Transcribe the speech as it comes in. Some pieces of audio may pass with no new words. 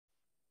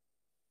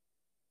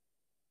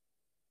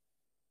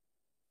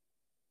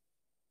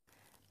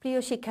প্রিয়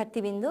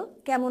শিক্ষার্থীবৃন্দ,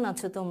 কেমন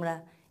আছো তোমরা?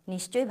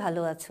 নিশ্চয়ই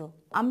ভালো আছো।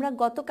 আমরা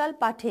গতকাল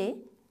পাঠে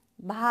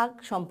ভাগ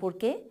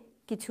সম্পর্কে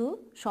কিছু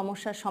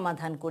সমস্যার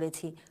সমাধান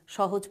করেছি।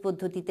 সহজ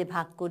পদ্ধতিতে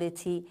ভাগ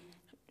করেছি,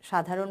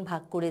 সাধারণ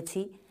ভাগ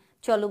করেছি।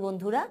 চলো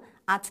বন্ধুরা,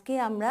 আজকে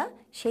আমরা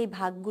সেই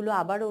ভাগগুলো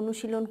আবার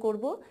অনুশীলন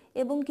করব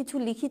এবং কিছু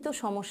লিখিত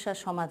সমস্যার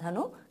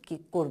সমাধানও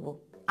করব।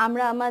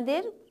 আমরা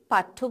আমাদের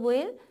পাঠ্য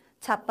বইয়ের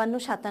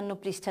 56-57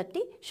 পৃষ্ঠাটি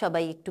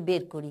সবাই একটু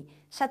বের করি।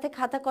 সাথে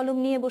খাতা কলম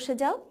নিয়ে বসে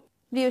যাও।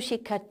 প্রিয়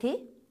শিক্ষার্থী,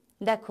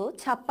 দেখো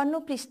 56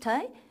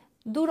 পৃষ্ঠায়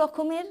দু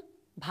রকমের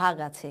ভাগ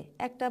আছে।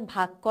 একটা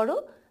ভাগ করো,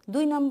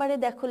 2 নম্বরে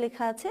দেখো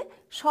লেখা আছে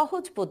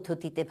সহজ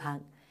পদ্ধতিতে ভাগ।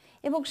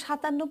 এবং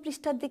 57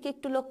 পৃষ্ঠার দিকে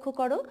একটু লক্ষ্য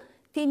করো,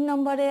 3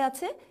 নম্বরে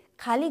আছে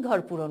খালি ঘর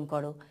পূরণ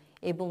করো।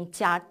 এবং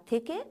 4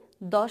 থেকে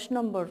 10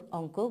 নম্বর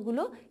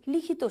অঙ্কগুলো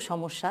লিখিত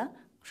সমস্যা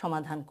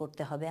সমাধান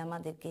করতে হবে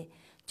আমাদেরকে।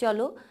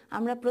 চলো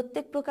আমরা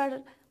প্রত্যেক প্রকার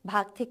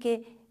ভাগ থেকে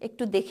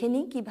একটু দেখে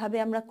নিই কীভাবে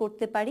আমরা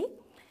করতে পারি।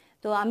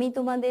 তো আমি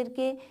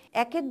তোমাদেরকে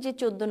একের যে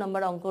 14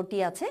 নম্বর অঙ্কটি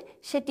আছে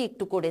সেটি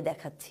একটু করে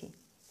দেখাচ্ছি।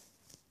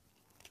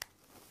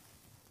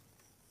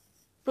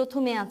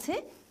 প্রথমে আছে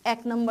 1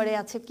 নম্বরে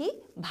আছে কি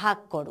ভাগ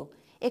করো।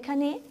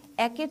 এখানে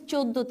 1-এর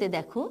 14তে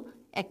দেখো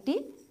একটি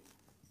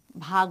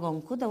ভাগ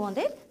অঙ্ক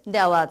তোমাদের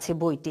দেওয়া আছে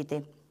বইটিতে।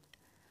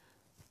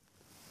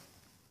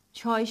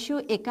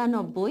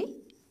 691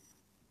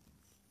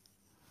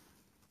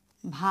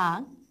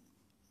 ভাগ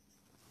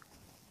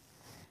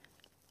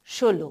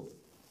 16।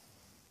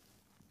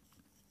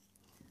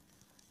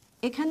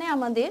 এখানে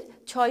আমাদের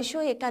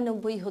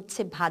 691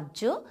 হচ্ছে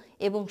ভাজ্য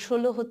এবং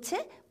 16 হচ্ছে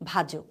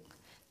ভাজক।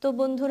 তো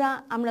বন্ধুরা,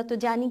 আমরা তো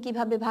জানি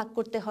কিভাবে ভাগ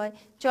করতে হয়।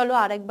 চলো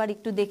আরেকবার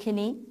একটু দেখে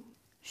নিই।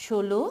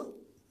 16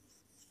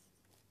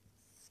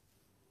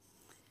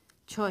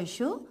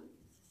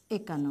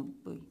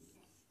 691।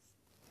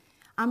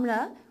 আমরা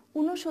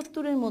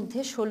 69-এর মধ্যে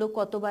 16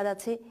 কতবার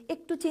আছে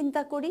একটু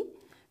চিন্তা করি।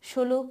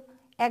 16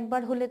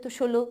 একবার হলে তো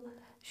 16,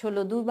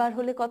 16 দুবার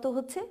হলে কত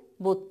হচ্ছে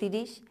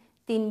 32,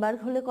 3 বার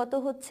হলে কত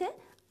হচ্ছে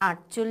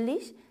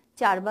 48,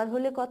 4 বার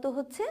হলে কত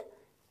হচ্ছে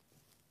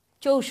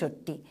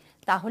 64।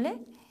 তাহলে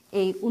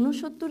এই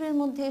 69-এর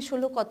মধ্যে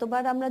 16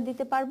 কতবার আমরা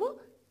দিতে পারবো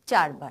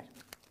 4 বার।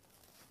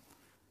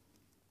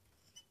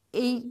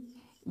 এই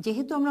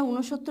যেহেতু আমরা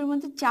 69-এর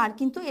মধ্যে 4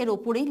 কিন্তু এর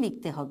ওপরেই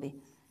লিখতে হবে।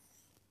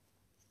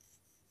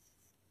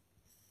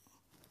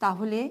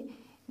 তাহলে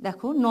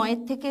দেখো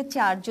 9-এর থেকে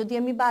 4 যদি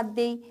আমি বাদ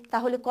দেই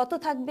তাহলে কত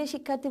থাকবে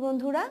শিক্ষার্থী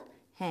বন্ধুরা?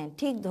 হ্যাঁ,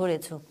 ঠিক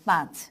ধরেছো,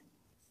 5।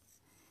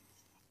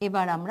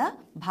 এবার আমরা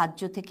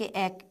ভাজ্য থেকে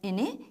 1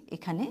 এনে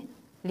এখানে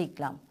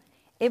লিখলাম।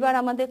 এবার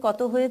আমাদের কত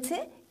হয়েছে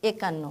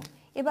 51।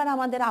 এবার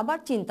আমাদের আবার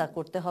চিন্তা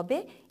করতে হবে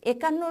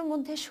 51-এর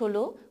মধ্যে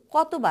 16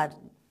 কতবার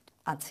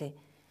আছে।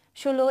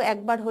 16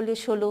 একবার হলে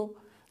 16,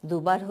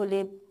 দুবার হলে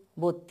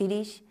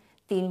 32,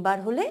 3 বার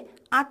হলে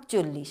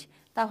 48।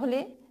 তাহলে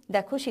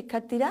দেখো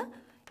শিক্ষার্থীরা,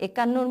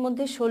 51-এর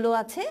মধ্যে 16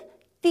 আছে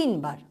 3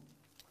 বার।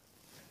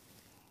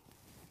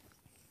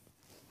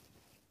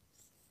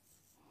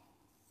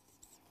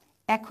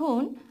 এখন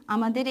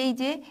আমাদের এই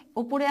যে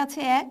উপরে আছে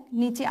 1,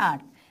 নিচে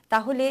 8,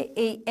 তাহলে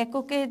এই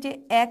এককে যে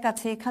 1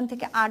 আছে এখান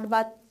থেকে 8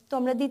 বাদ তো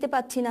আমরা দিতে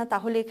পারছি না।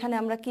 তাহলে এখানে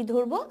আমরা কি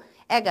ধরবো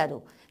 11।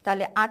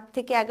 তাহলে 8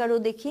 থেকে 11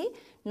 দেখি,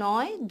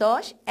 9,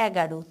 10,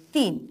 11,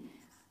 3।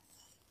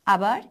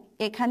 আবার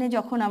এখানে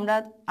যখন আমরা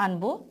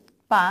আনবো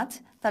 5,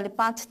 তাহলে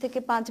 5 থেকে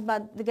 5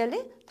 বাদ গেলে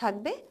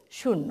থাকবে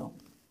 0।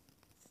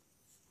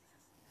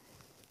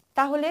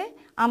 তাহলে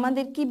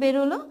আমাদের কি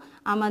বেরোলো?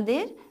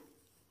 আমাদের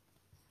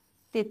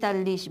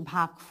 43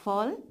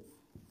 ভাগফল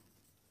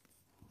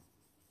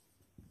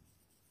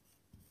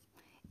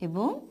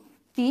এবং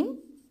 3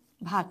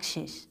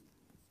 ভাগশেষ।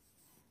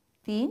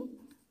 3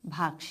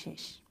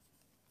 ভাগশেষ।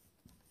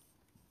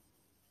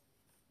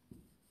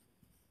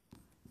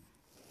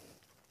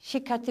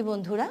 শিক্ষার্থী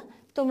বন্ধুরা,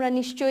 তোমরা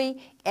নিশ্চয়ই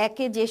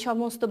একে যে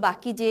সমস্ত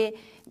বাকি যে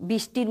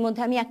 20টির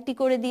মধ্যে আমি একটি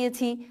করে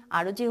দিয়েছি,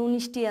 আরও যে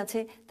 19টি আছে,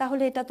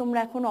 তাহলে এটা তোমরা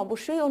এখন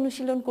অবশ্যই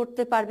অনুশীলন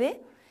করতে পারবে।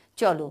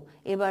 চলো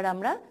এবার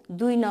আমরা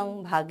 2 নং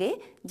ভাগে,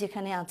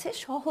 যেখানে আছে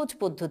সহজ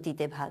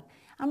পদ্ধতিতে ভাগ।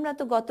 আমরা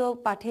তো গত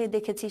পাঠে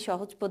দেখেছি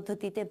সহজ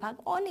পদ্ধতিতে ভাগ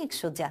অনেক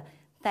সোজা,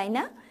 তাই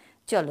না?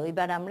 চলো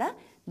এবার আমরা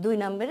 2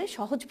 নম্বরের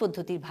সহজ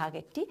পদ্ধতির ভাগ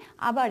একটি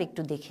আবার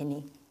একটু দেখে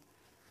নিই।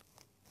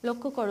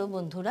 লক্ষ্য করো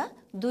বন্ধুরা,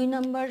 2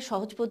 নম্বর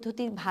সহজ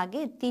পদ্ধতির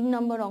ভাগে 3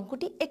 নম্বর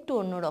অঙ্কটি একটু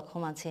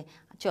অন্যরকম আছে।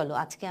 চলো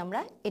আজকে আমরা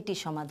এটি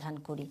সমাধান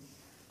করি।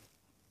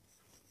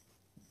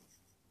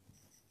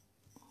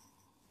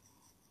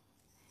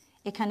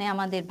 এখানে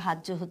আমাদের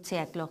ভাজ্য হচ্ছে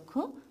 1 লক্ষ,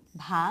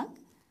 ভাগ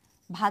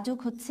ভাজক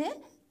হচ্ছে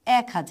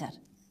 1000।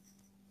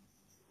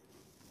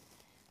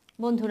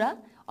 বন্ধুরা,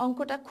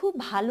 অঙ্কটা খুব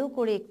ভালো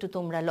করে একটু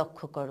তোমরা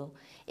লক্ষ্য করো।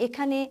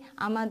 এখানে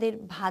আমাদের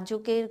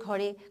ভাজকের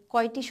ঘরে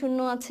কয়টি শূন্য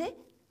আছে?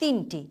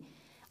 3টি।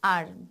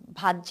 আর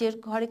ভাজ্যের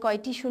ঘরে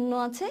কয়টি শূন্য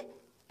আছে?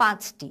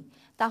 5টি।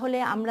 তাহলে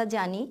আমরা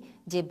জানি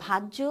যে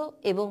ভাজ্য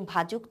এবং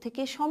ভাজক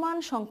থেকে সমান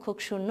সংখ্যক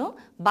শূন্য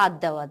বাদ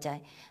দেওয়া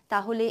যায়।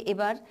 তাহলে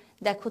এবার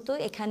দেখো তো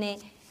এখানে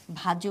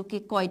ভাজকে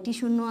কয়টি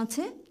শূন্য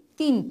আছে?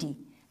 3টি।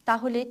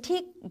 তাহলে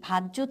ঠিক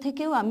ভাজ্য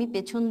থেকেও আমি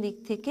পেছন দিক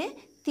থেকে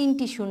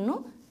 3টি শূন্য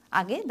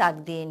আগে দাগ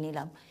দিয়ে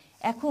নিলাম।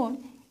 এখন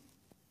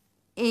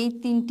এই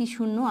 3টি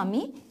শূন্য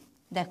আমি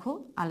দেখো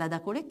আলাদা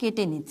করে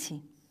কেটে নিচ্ছি।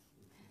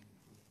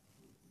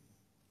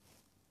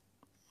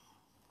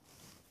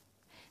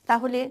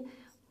 তাহলে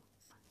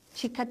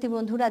শিক্ষার্থী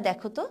বন্ধুরা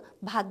দেখো তো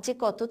ভাজ্যে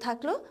কত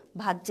থাকলো?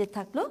 ভাজ্যে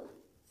থাকলো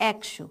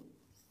 100।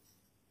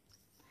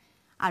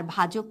 আর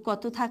ভাজক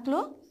কত থাকলো?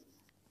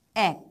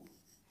 1।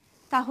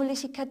 তাহলে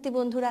শিক্ষার্থী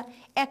বন্ধুরা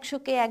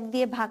 100কে 1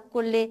 দিয়ে ভাগ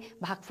করলে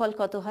ভাগফল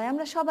কত হয়?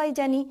 আমরা সবাই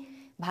জানি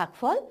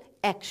ভাগফল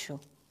 100।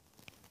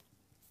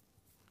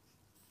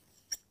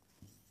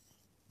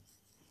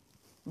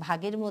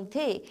 ভাগের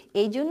মধ্যে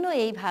এই জন্য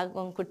এই ভাগ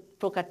অঙ্ক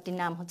প্রকারটির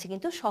নাম হচ্ছে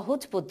কিন্তু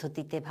সহজ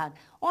পদ্ধতিতে ভাগ।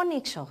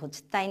 অনেক সহজ,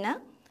 তাই না?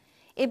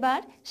 এবার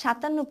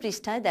 57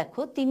 পৃষ্ঠায়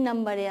দেখো 3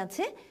 নম্বরে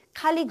আছে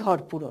খালি ঘর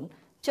পূরণ।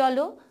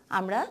 চলো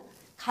আমরা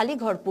খালি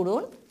ঘর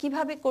পূরণ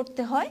কিভাবে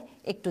করতে হয়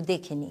একটু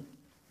দেখে নিই।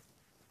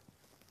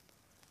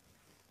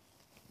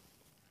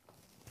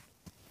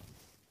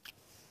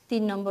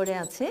 3 নম্বরে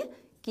আছে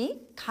কি?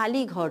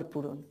 খালি ঘর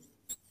পূরণ।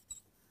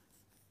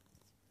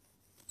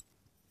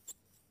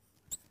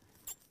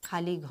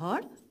 খালি ঘর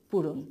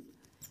পূরণ।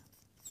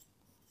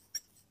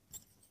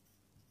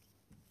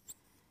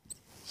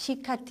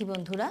 শিক্ষার্থী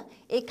বন্ধুরা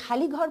এই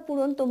খালি ঘর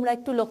পূরণ তোমরা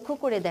একটু লক্ষ্য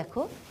করে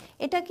দেখো,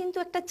 এটা কিন্তু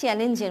একটা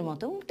চ্যালেঞ্জের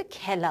মতো, একটা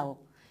খেলাও।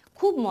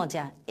 খুব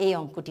মজা এই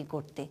অঙ্কটি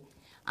করতে।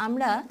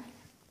 আমরা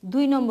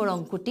 2 নম্বর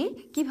অঙ্কটি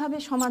কিভাবে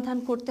সমাধান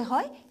করতে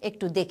হয়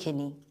একটু দেখে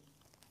নিই।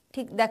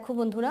 ঠিক দেখো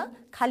বন্ধুরা,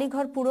 খালি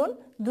ঘর পূরণ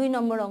 2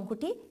 নম্বর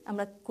অঙ্কটি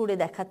আমরা করে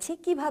দেখাচ্ছি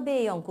কিভাবে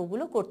এই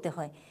অঙ্কগুলো করতে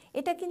হয়।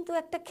 এটা কিন্তু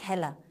একটা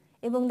খেলা,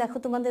 এবং দেখো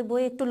তোমাদের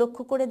বই একটু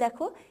লক্ষ্য করে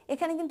দেখো,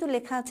 এখানে কিন্তু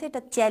লেখা আছে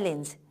এটা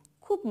চ্যালেঞ্জ।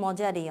 খুব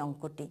মজার এই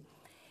অঙ্কটি।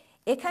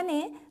 এখানে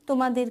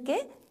তোমাদেরকে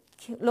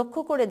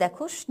লক্ষ্য করে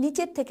দেখো,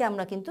 নিচের থেকে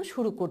আমরা কিন্তু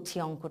শুরু করছি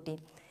অঙ্কটি।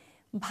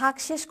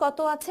 ভাগশেষ কত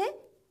আছে?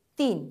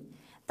 3।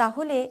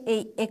 তাহলে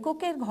এই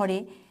এককের ঘরে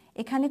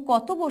এখানে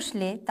কত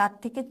বসলে তার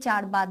থেকে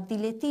 4 বাদ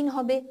দিলে 3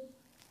 হবে?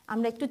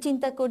 আমরা একটু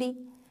চিন্তা করি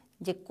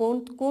যে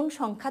কোন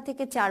সংখ্যা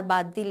থেকে 4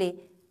 বাদ দিলে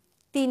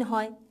 3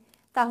 হয়।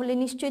 তাহলে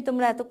নিশ্চয়ই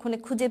তোমরা এতক্ষণে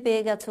খুঁজে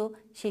পেয়ে গেছো,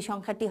 সেই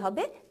সংখ্যাটি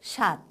হবে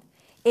 7।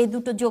 এই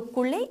দুটো যোগ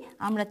করলেই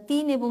আমরা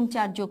 3 এবং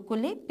 4 যোগ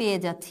করলে পেয়ে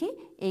যাচ্ছি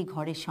এই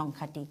ঘরের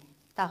সংখ্যাটি।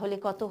 তাহলে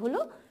কত হলো?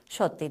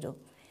 17।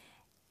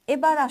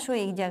 এবার আসো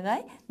এই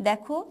জায়গায়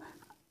দেখো,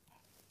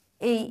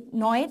 এই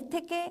 9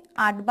 থেকে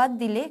 8 বাদ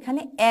দিলে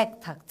এখানে 1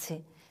 থাকছে।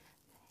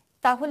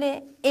 তাহলে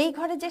এই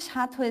ঘরে যে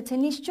 7 হয়েছে,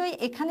 নিশ্চয়ই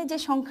এখানে যে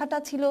সংখ্যাটা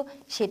ছিল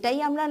সেটাই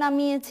আমরা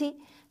নামিয়েছি।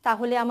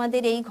 তাহলে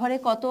আমাদের এই ঘরে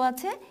কত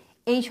আছে?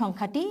 এই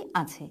সংখ্যাটি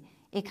আছে।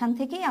 এখান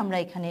থেকেই আমরা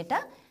এখানে এটা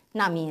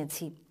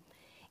নামিয়েছি।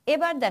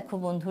 এবার দেখো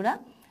বন্ধুরা,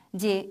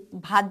 যে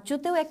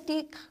ভাজ্যতেও একটি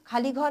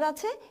খালি ঘর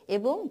আছে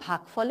এবং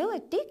ভাগফলেও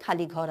একটি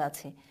খালি ঘর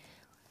আছে।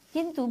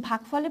 কিন্তু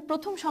ভাগফলের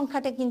প্রথম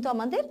সংখ্যাটা কিন্তু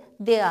আমাদের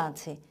দেয়া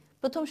আছে।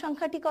 প্রথম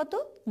সংখ্যাটি কত?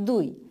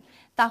 2।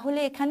 তাহলে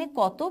এখানে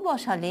কত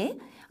বসালে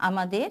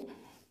আমাদের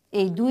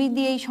এই 2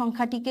 দিয়ে এই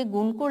সংখ্যাটিকে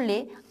গুণ করলে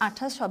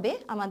 28 হবে?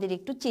 আমাদের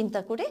একটু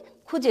চিন্তা করে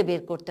খুঁজে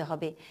বের করতে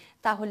হবে।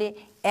 তাহলে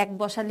 1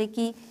 বসালে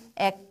কি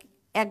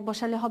 1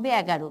 বসালে হবে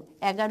 11।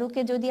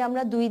 11কে যদি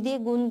আমরা 2 দিয়ে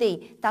গুণ দেই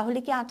তাহলে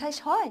কি 28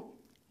 হয়?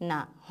 না,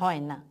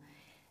 হয় না।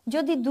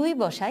 যদি 2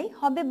 বসাই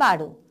হবে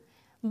 12।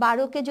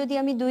 12কে যদি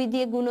আমি 2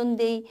 দিয়ে গুণন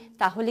দেই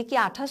তাহলে কি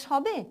 28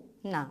 হবে?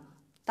 না,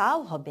 তাও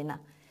হবে না।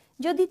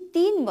 যদি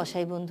 3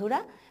 বসাই বন্ধুরা,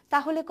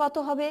 তাহলে কত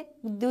হবে?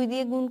 2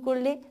 দিয়ে গুণ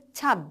করলে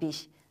 26,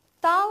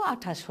 তাও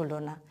 28 হলো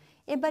না।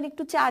 এবার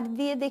একটু 4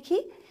 দিয়ে দেখি,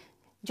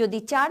 যদি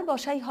 4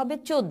 বসাই হবে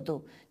 14।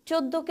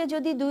 14কে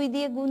যদি 2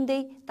 দিয়ে গুণ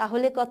দেই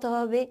তাহলে কত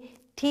হবে?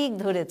 ঠিক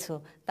ধরেছ,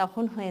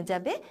 তখন হয়ে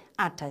যাবে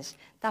 28।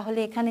 তাহলে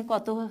এখানে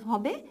কত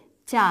হবে?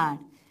 4।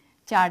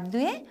 4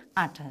 দুয়ে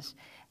 28।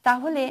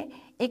 তাহলে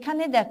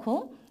এখানে দেখো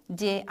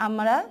যে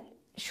আমরা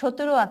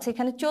 17 আছে,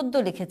 এখানে 14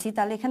 লিখেছি,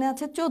 তাহলে এখানে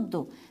আছে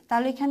 14।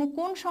 তাহলে এখানে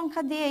কোন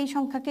সংখ্যা দিয়ে এই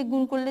সংখ্যাকে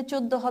গুণ করলে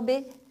 14 হবে?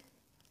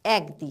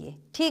 1 দিয়ে।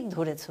 ঠিক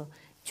ধরেছ,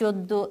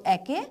 14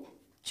 একে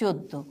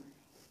 14।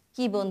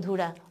 কি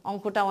বন্ধুরা,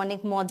 অঙ্কটা অনেক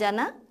মজা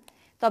না?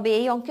 তবে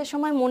এই অঙ্কের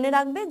সময় মনে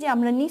রাখবে যে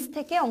আমরা নিচ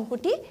থেকে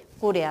অঙ্কটি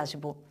করে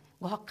আসব,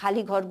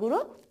 খালি ঘরগুলো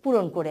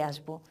পূরণ করে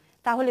আসব।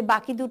 তাহলে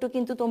বাকি দুটো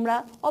কিন্তু তোমরা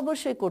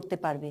অবশ্যই করতে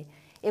পারবে,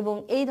 এবং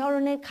এই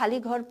ধরনের খালি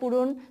ঘর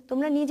পূরণ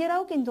তোমরা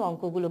নিজেরাও কিন্তু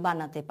অঙ্কগুলো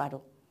বানাতে পারো।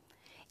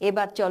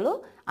 এবার চলো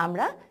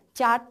আমরা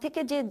 4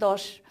 থেকে যে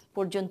 10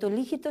 পর্যন্ত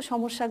লিখিত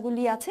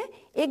সমস্যাগুলি আছে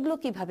এগুলো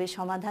কিভাবে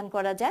সমাধান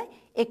করা যায়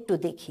একটু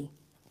দেখি।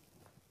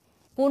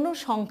 কোনো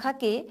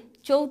সংখ্যাকে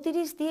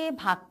 34 দিয়ে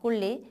ভাগ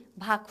করলে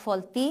ভাগফল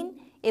 3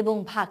 এবং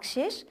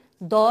ভাগশেষ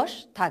 10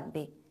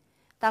 থাকবে।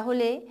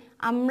 তাহলে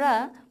আমরা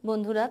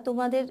বন্ধুরা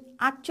তোমাদের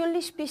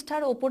 48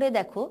 পৃষ্ঠার ওপরে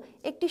দেখো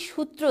একটি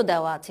সূত্র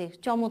দেওয়া আছে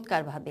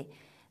চমৎকারভাবে,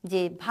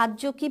 যে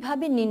ভাজ্য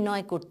কিভাবে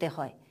নির্ণয় করতে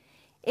হয়।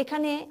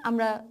 এখানে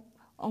আমরা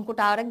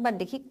অঙ্কটা আরেকবার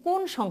দেখি,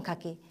 কোন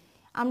সংখ্যাকে,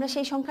 আমরা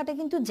সেই সংখ্যাটা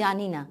কিন্তু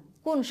জানি না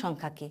কোন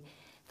সংখ্যাকে।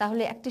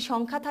 তাহলে একটি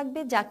সংখ্যা থাকবে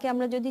যাকে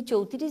আমরা যদি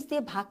 34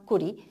 দিয়ে ভাগ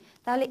করি,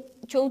 তাহলে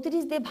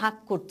 34 দিয়ে ভাগ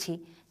করছি,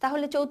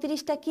 তাহলে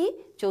 34টা কি?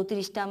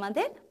 34টা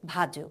আমাদের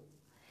ভাজক।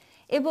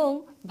 এবং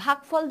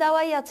ভাগফল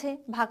দেওয়াই আছে,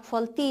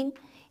 ভাগফল 3।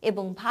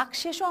 এবং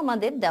ভাগশেষও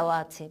আমাদের দেওয়া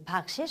আছে,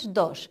 ভাগশেষ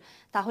 10।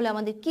 তাহলে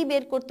আমাদের কি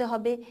বের করতে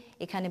হবে?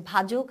 এখানে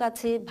ভাজক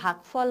আছে,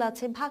 ভাগফল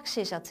আছে,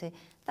 ভাগশেষ আছে,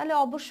 তাহলে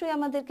অবশ্যই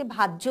আমাদেরকে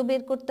ভাজ্য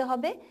বের করতে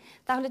হবে।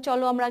 তাহলে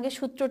চলো আমরা আগে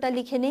সূত্রটা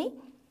লিখে নেই।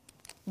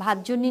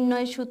 ভাজ্য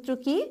নির্ণয়ের সূত্র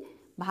কি?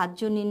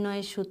 ভাজ্য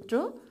নির্ণয়ের সূত্র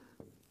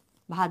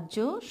ভাজ্য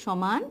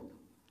সমান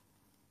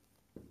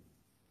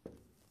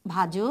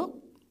ভাজক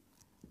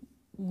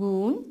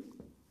গুণ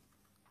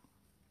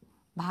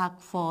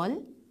ভাগফল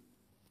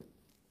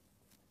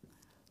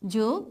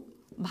যোগ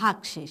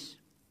ভাগশেষ।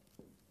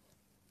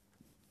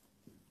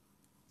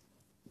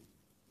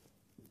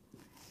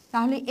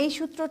 তাহলে এই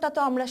সূত্রটা তো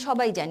আমরা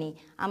সবাই জানি,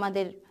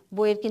 আমাদের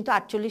বইয়ের কিন্তু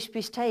 48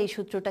 পৃষ্ঠায় এই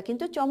সূত্রটা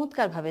কিন্তু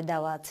চমৎকারভাবে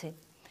দেওয়া আছে।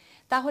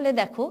 তাহলে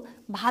দেখো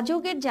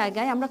ভাজকের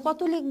জায়গায় আমরা কত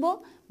লিখব?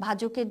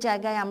 ভাজকের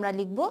জায়গায় আমরা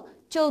লিখব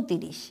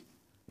 34,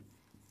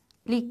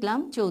 লিখলাম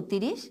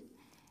 34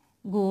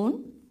 গুণ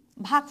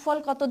ভাগফল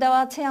কত দেওয়া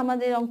আছে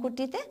আমাদের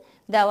অঙ্কটিতে?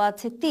 দেওয়া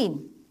আছে 3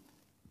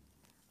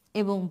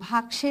 এবং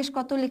ভাগশেষ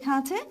কত লেখা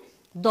আছে?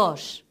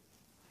 10।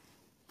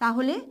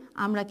 তাহলে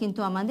আমরা কিন্তু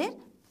আমাদের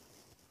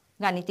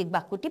গাণিতিক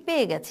বাক্যটি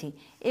পেয়ে গেছি।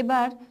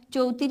 এবার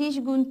 34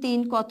 গুণ 3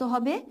 কত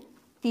হবে?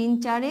 3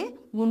 4-এ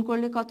গুণ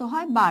করলে কত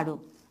হয়? 12।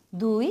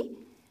 2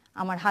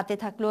 আমার হাতে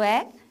থাকলো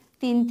 1,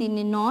 3 3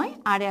 9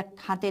 আর এক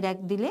হাতের 1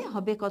 দিলে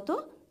হবে কত?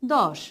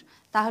 10।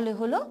 তাহলে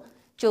হলো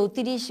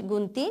 34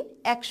 গুণ 3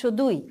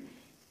 102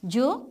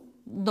 যোগ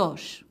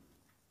 10।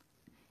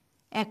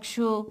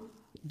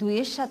 102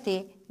 এর সাথে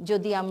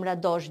যদি আমরা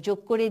 10 যোগ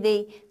করে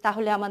দেই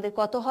তাহলে আমাদের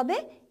কত হবে?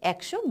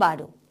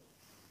 112।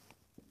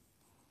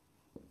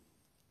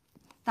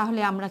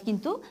 তাহলে আমরা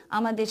কিন্তু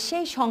আমাদের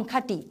সেই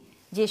সংখ্যাটি,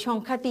 যে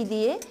সংখ্যাটি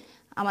দিয়ে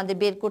আমাদের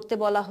বের করতে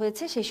বলা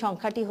হয়েছে, সেই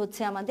সংখ্যাটি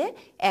হচ্ছে আমাদের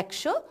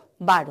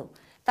 112।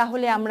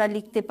 তাহলে আমরা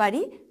লিখতে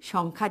পারি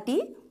সংখ্যাটি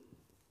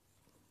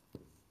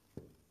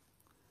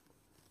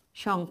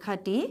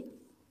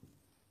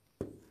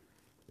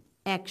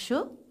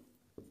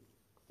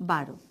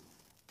 112।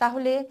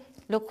 তাহলে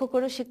লক্ষ্য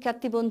করো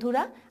শিক্ষার্থী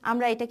বন্ধুরা,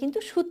 আমরা এটা কিন্তু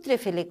সূত্রে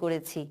ফেলে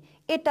করেছি,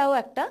 এটাও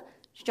একটা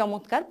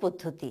চমৎকার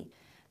পদ্ধতি।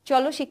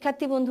 চলো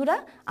শিক্ষার্থী বন্ধুরা,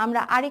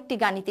 আমরা আরেকটি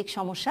গাণিতিক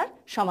সমস্যার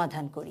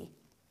সমাধান করি।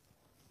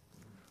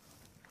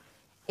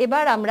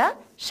 এবার আমরা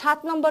 7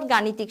 নম্বর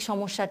গাণিতিক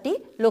সমস্যাটি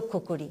লক্ষ্য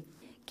করি।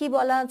 কি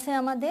বলা আছে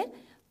আমাদের?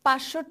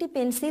 500টি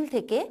পেন্সিল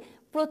থেকে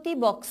প্রতি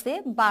বক্সে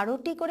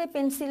 12টি করে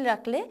পেন্সিল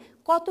রাখলে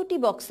কতটি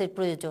বক্সের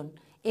প্রয়োজন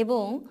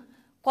এবং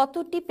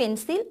কতটি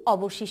পেন্সিল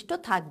অবশিষ্ট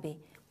থাকবে?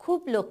 খুব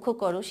লক্ষ্য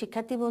করো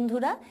শিক্ষার্থী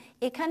বন্ধুরা,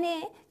 এখানে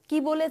কি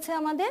বলেছে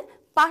আমাদের?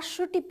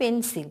 500টি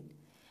পেন্সিল।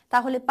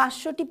 তাহলে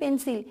 500টি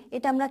পেন্সিল,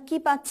 এটা আমরা কি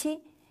পাচ্ছি?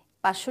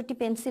 500টি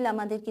পেন্সিল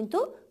আমাদের কিন্তু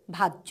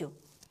ভাজ্য।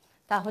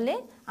 তাহলে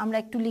আমরা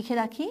একটু লিখে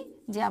রাখি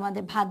যে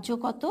আমাদের ভাজ্য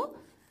কত?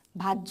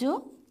 ভাজ্য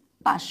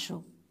 500।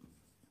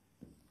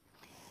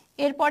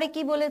 এরপরে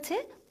কি বলেছে?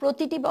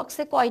 প্রতিটি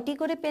বক্সে কয়টি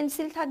করে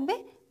পেন্সিল থাকবে?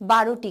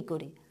 12টি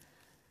করে।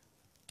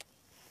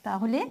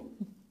 তাহলে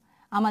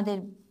আমাদের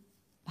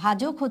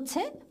ভাজক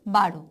হচ্ছে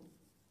 12।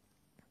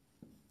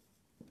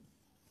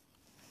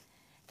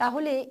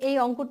 তাহলে এই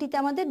অঙ্কটিতে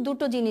আমাদের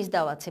দুটো জিনিস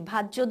দেওয়া আছে,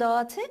 ভাজ্য দেওয়া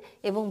আছে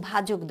এবং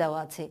ভাজক দেওয়া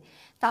আছে।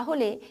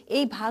 তাহলে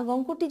এই ভাগ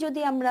অঙ্কটি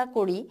যদি আমরা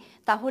করি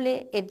তাহলে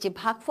এর যে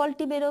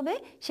ভাগফলটি বেরোবে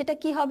সেটা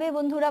কি হবে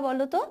বন্ধুরা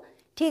বলো তো?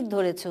 ঠিক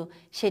ধরেছ,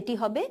 সেটি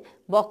হবে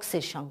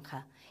বক্সের সংখ্যা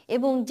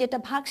এবং যেটা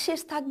ভাগশেষ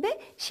থাকবে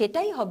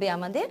সেটাই হবে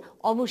আমাদের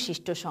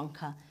অবশিষ্ট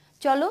সংখ্যা।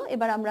 চলো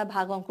এবার আমরা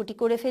ভাগ অঙ্কটি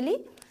করে ফেলি।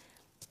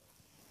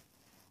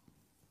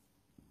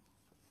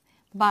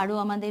 12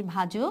 আমাদের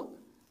ভাজক,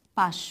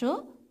 500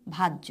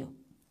 ভাজ্য।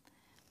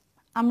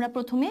 আমরা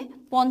প্রথমে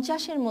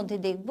 50-এর মধ্যে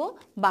দেখব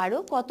 12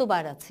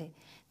 কতবার আছে।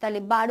 তাহলে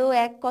 12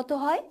 1 কত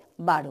হয়?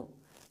 12।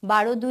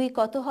 12 2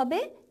 কত হবে?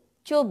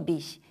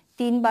 24।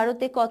 3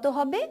 12-তে কত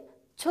হবে?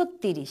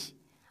 36।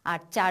 আর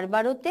 4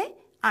 12-তে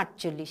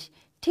 48।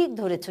 ঠিক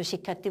ধরেছ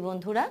শিক্ষার্থী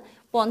বন্ধুরা,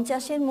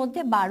 50-এর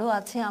মধ্যে 12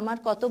 আছে আমার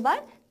কতবার?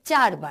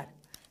 4 বার।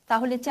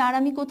 তাহলে 4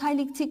 আমি কোথায়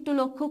লিখছি একটু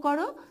লক্ষ্য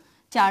করো,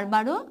 4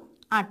 12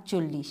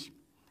 48।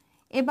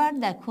 এবার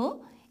দেখো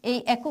এই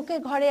এককের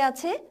ঘরে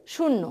আছে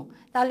 0,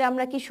 তাহলে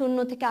আমরা কি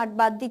 0 থেকে 8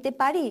 বাদ দিতে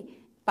পারি?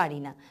 পারি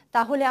না।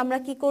 তাহলে আমরা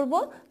কি করব?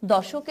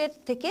 দশকের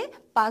থেকে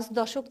 5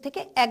 দশক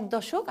থেকে 1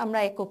 দশক আমরা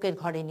এককের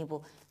ঘরে নিব।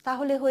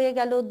 তাহলে হয়ে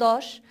গেল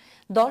 10।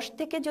 10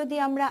 থেকে যদি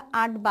আমরা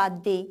 8 বাদ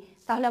দেই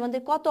তাহলে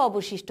আমাদের কত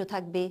অবশিষ্ট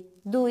থাকবে?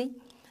 2।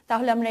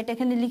 তাহলে আমরা এটা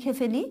এখানে লিখে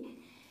ফেলি।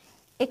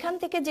 এখান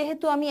থেকে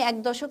যেহেতু আমি 1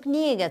 দশক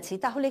নিয়ে গেছি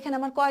তাহলে এখানে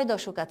আমার কয়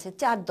দশক আছে?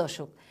 4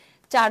 দশক।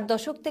 4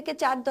 দশক থেকে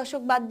 4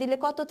 দশক বাদ দিলে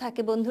কত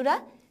থাকে বন্ধুরা?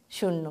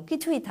 0,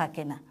 কিছুই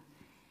থাকে না।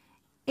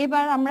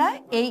 এবার আমরা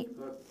এই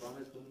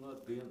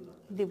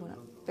দিব না,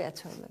 প্যাচ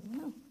হয়ে লাগবে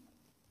না।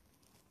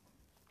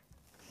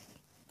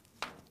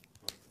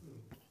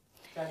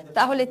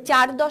 তাহলে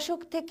 4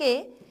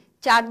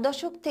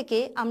 দশক থেকে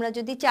আমরা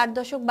যদি 4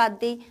 দশক বাদ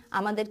দিই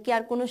আমাদের কি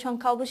আর কোনো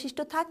সংখ্যা অবশিষ্ট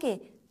থাকে?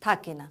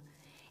 থাকে না।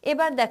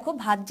 এবার দেখো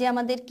ভাজ্যে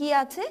আমাদের কি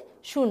আছে?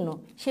 0,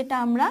 সেটা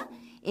আমরা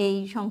এই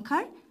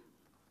সংখ্যার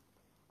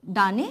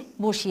ডানে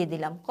বসিয়ে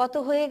দিলাম। কত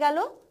হয়ে গেল?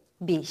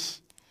 20।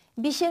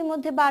 20-এর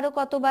মধ্যে 12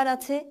 কতবার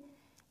আছে?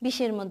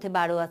 20-এর মধ্যে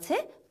 12 আছে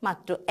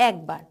মাত্র 1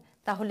 বার।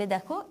 তাহলে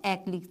দেখো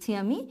 1 লিখছি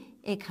আমি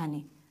এখানে,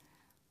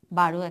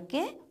 12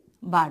 একে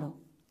 12।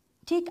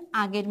 ঠিক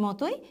আগের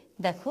মতোই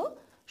দেখো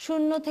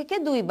 0 থেকে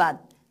 2 বাদ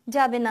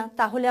যাবে না,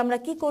 তাহলে আমরা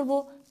কি করব,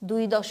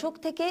 2 দশক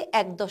থেকে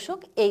 1 দশক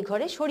এই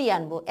ঘরে সরিয়ে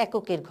আনবো,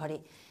 এককের ঘরে।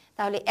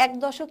 তাহলে 1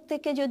 দশক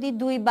থেকে যদি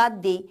 2 বাদ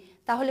দিই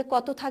তাহলে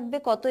কত থাকবে,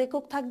 কত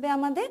একক থাকবে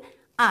আমাদের,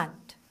 8।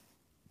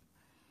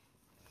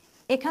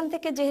 এখান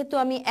থেকে যেহেতু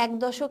আমি 1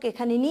 দশক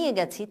এখানে নিয়ে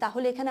গেছি,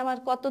 তাহলে এখানে আমার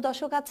কত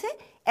দশক আছে,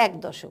 1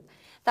 দশক।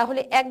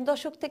 তাহলে 1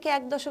 দশক থেকে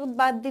 1 দশক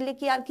বাদ দিলে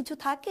কি আর কিছু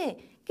থাকে,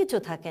 কিছু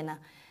থাকে না।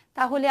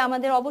 তাহলে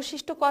আমাদের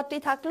অবশিষ্ট কতটি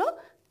থাকলো,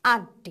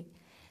 8টি।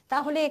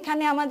 তাহলে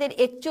এখানে আমাদের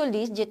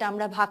 41 যেটা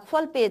আমরা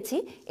ভাগফল পেয়েছি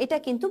এটা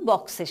কিন্তু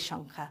বক্সের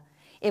সংখ্যা,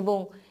 এবং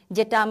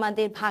যেটা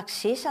আমাদের ভাগ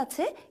শেষ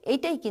আছে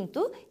এইটাই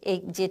কিন্তু এই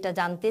যেটা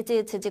জানতে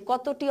চেয়েছে যে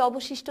কতটি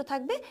অবশিষ্ট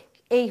থাকবে,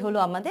 এই হলো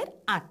আমাদের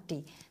 8টি।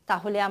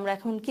 তাহলে আমরা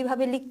এখন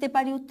কিভাবে লিখতে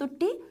পারি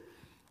উত্তরটি,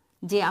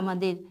 যে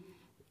আমাদের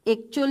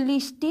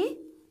 41টি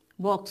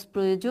বক্স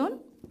প্রয়োজন,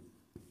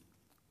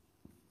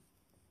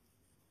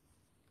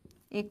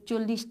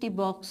 41টি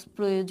বক্স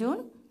প্রয়োজন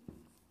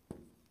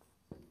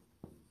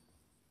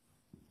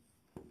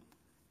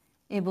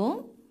এবং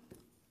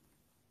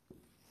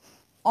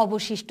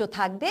অবশিষ্ট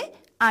থাকবে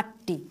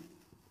 8টি।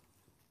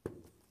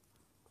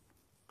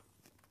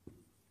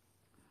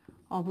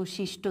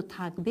 অবশিষ্ট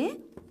থাকবে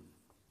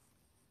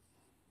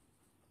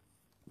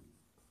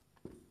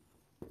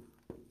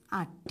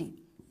 8টি।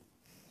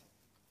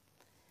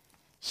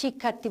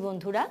 শিক্ষার্থী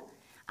বন্ধুরা,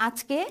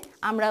 আজকে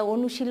আমরা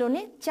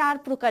অনুশীলনে 4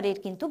 প্রকারের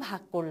কিন্তু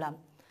ভাগ করলাম।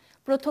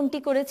 প্রথমটি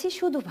করেছি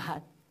শুধু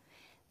ভাগ,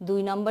 2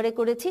 নম্বরে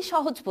করেছি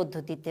সহজ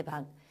পদ্ধতিতে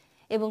ভাগ,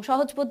 এবং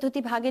সহজ পদ্ধতি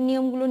ভাগের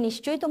নিয়মগুলো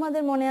নিশ্চয়ই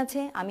তোমাদের মনে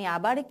আছে। আমি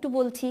আবার একটু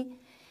বলছি,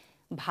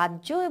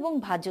 ভাজ্য এবং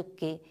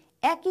ভাজককে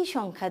একই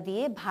সংখ্যা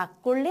দিয়ে ভাগ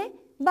করলে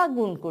বা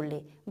গুণ করলে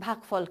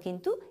ভাগফল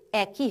কিন্তু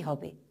একই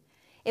হবে।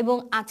 এবং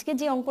আজকে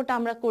যে অঙ্কটা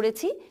আমরা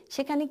করেছি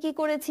সেখানে কি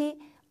করেছি,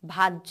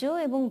 ভাজ্য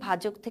এবং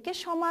ভাজক থেকে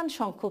সমান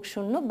সংখ্যক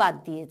শূন্য বাদ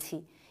দিয়েছি।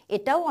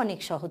 এটাও অনেক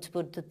সহজ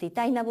পদ্ধতি,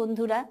 তাই না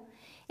বন্ধুরা?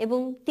 এবং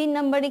 3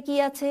 নম্বরে কি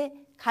আছে,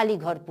 খালি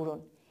ঘর পূরণ।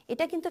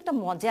 এটা কিন্তু একটা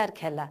মজার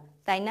খেলা,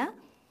 তাই না?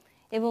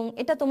 এবং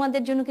এটা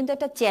তোমাদের জন্য কিন্তু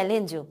একটা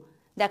চ্যালেঞ্জও।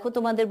 দেখো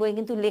তোমাদের বই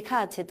কিন্তু লেখা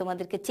আছে,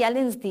 তোমাদেরকে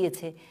চ্যালেঞ্জ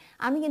দিয়েছে।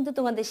 আমি কিন্তু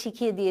তোমাদের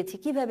শিখিয়ে দিয়েছি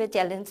কিভাবে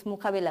চ্যালেঞ্জ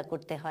মোকাবেলা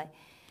করতে হয়।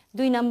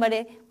 2 নম্বরে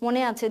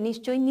মনে আছে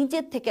নিশ্চয়ই,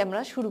 নিজের থেকে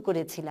আমরা শুরু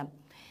করেছিলাম।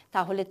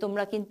 তাহলে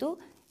তোমরা কিন্তু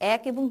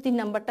 1 এবং 3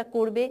 নাম্বারটা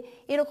করবে,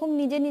 এরকম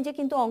নিজে নিজে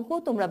কিন্তু অঙ্কও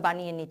তোমরা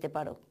বানিয়ে নিতে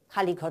পারো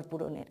খালি ঘর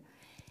পূরণের।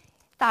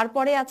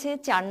 তারপরে আছে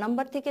 4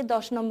 নম্বর থেকে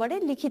 10 নম্বরে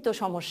লিখিত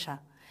সমস্যা।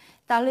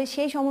 তাহলে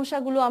সেই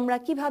সমস্যাগুলো আমরা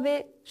কিভাবে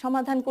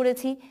সমাধান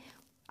করেছি,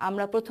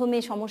 আমরা প্রথমে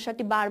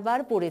সমস্যাটি বারবার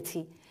পড়েছি,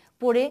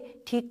 পড়ে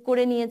ঠিক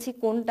করে নিয়েছি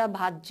কোনটা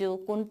ভাজ্য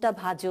কোনটা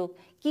ভাজক,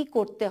 কি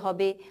করতে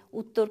হবে,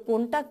 উত্তর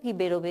কোনটা কি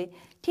বেরোবে।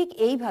 ঠিক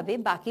এইভাবে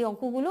বাকি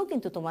অঙ্কগুলোও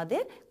কিন্তু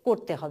তোমাদের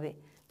করতে হবে।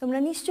 তোমরা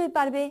নিশ্চয়ই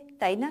পারবে,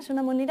 তাই না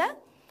সোনামণিরা?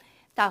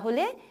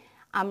 তাহলে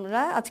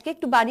আমরা আজকে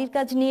একটু বাড়ির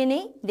কাজ নিয়ে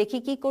নেই, দেখি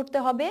কি করতে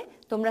হবে।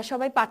 তোমরা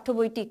সবাই পাঠ্য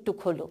বইটি একটু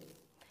খোলো।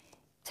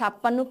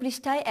 56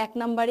 পৃষ্ঠায় 1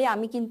 নম্বরে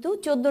আমি কিন্তু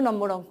 14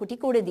 নম্বর অঙ্কটি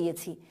করে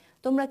দিয়েছি।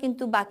 তোমরা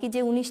কিন্তু বাকি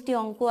যে 19টি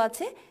অঙ্ক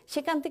আছে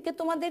সেখান থেকে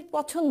তোমাদের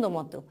পছন্দ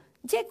মতো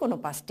যে কোনো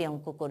 5টি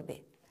অঙ্ক করবে।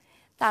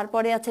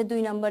 তারপরে আছে 2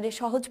 নম্বরে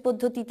সহজ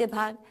পদ্ধতিতে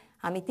ভাগ,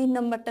 আমি 3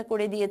 নম্বরটা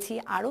করে দিয়েছি।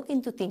 আরও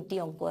কিন্তু 3টি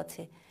অঙ্ক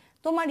আছে,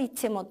 তোমার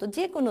ইচ্ছে মতো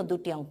যে কোনো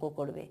 2টি অঙ্ক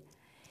করবে।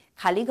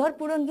 খালি ঘর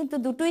পূরণ কিন্তু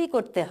দুটোই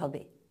করতে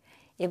হবে।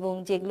 এবং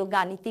যেগুলো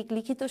গাণিতিক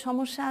লিখিত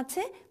সমস্যা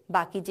আছে,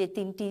 বাকি যে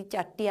 3টি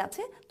 4টি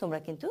আছে, তোমরা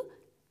কিন্তু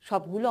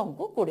সবগুলো অঙ্ক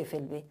করে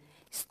ফেলবে।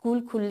 স্কুল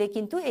খুললে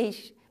কিন্তু এই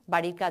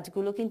বাড়ির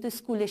কাজগুলো কিন্তু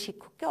স্কুলের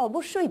শিক্ষককে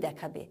অবশ্যই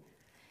দেখাবে।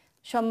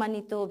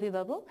 সম্মানিত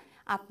অভিভাবক,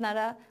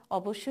 আপনারা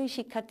অবশ্যই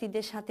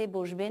শিক্ষার্থীদের সাথে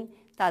বসবেন,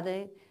 তাদের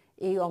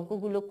এই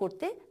অঙ্কগুলো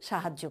করতে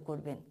সাহায্য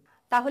করবেন।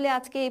 তাহলে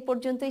আজকে এই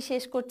পর্যন্তই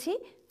শেষ করছি।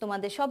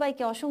 তোমাদের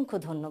সবাইকে অসংখ্য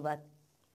ধন্যবাদ।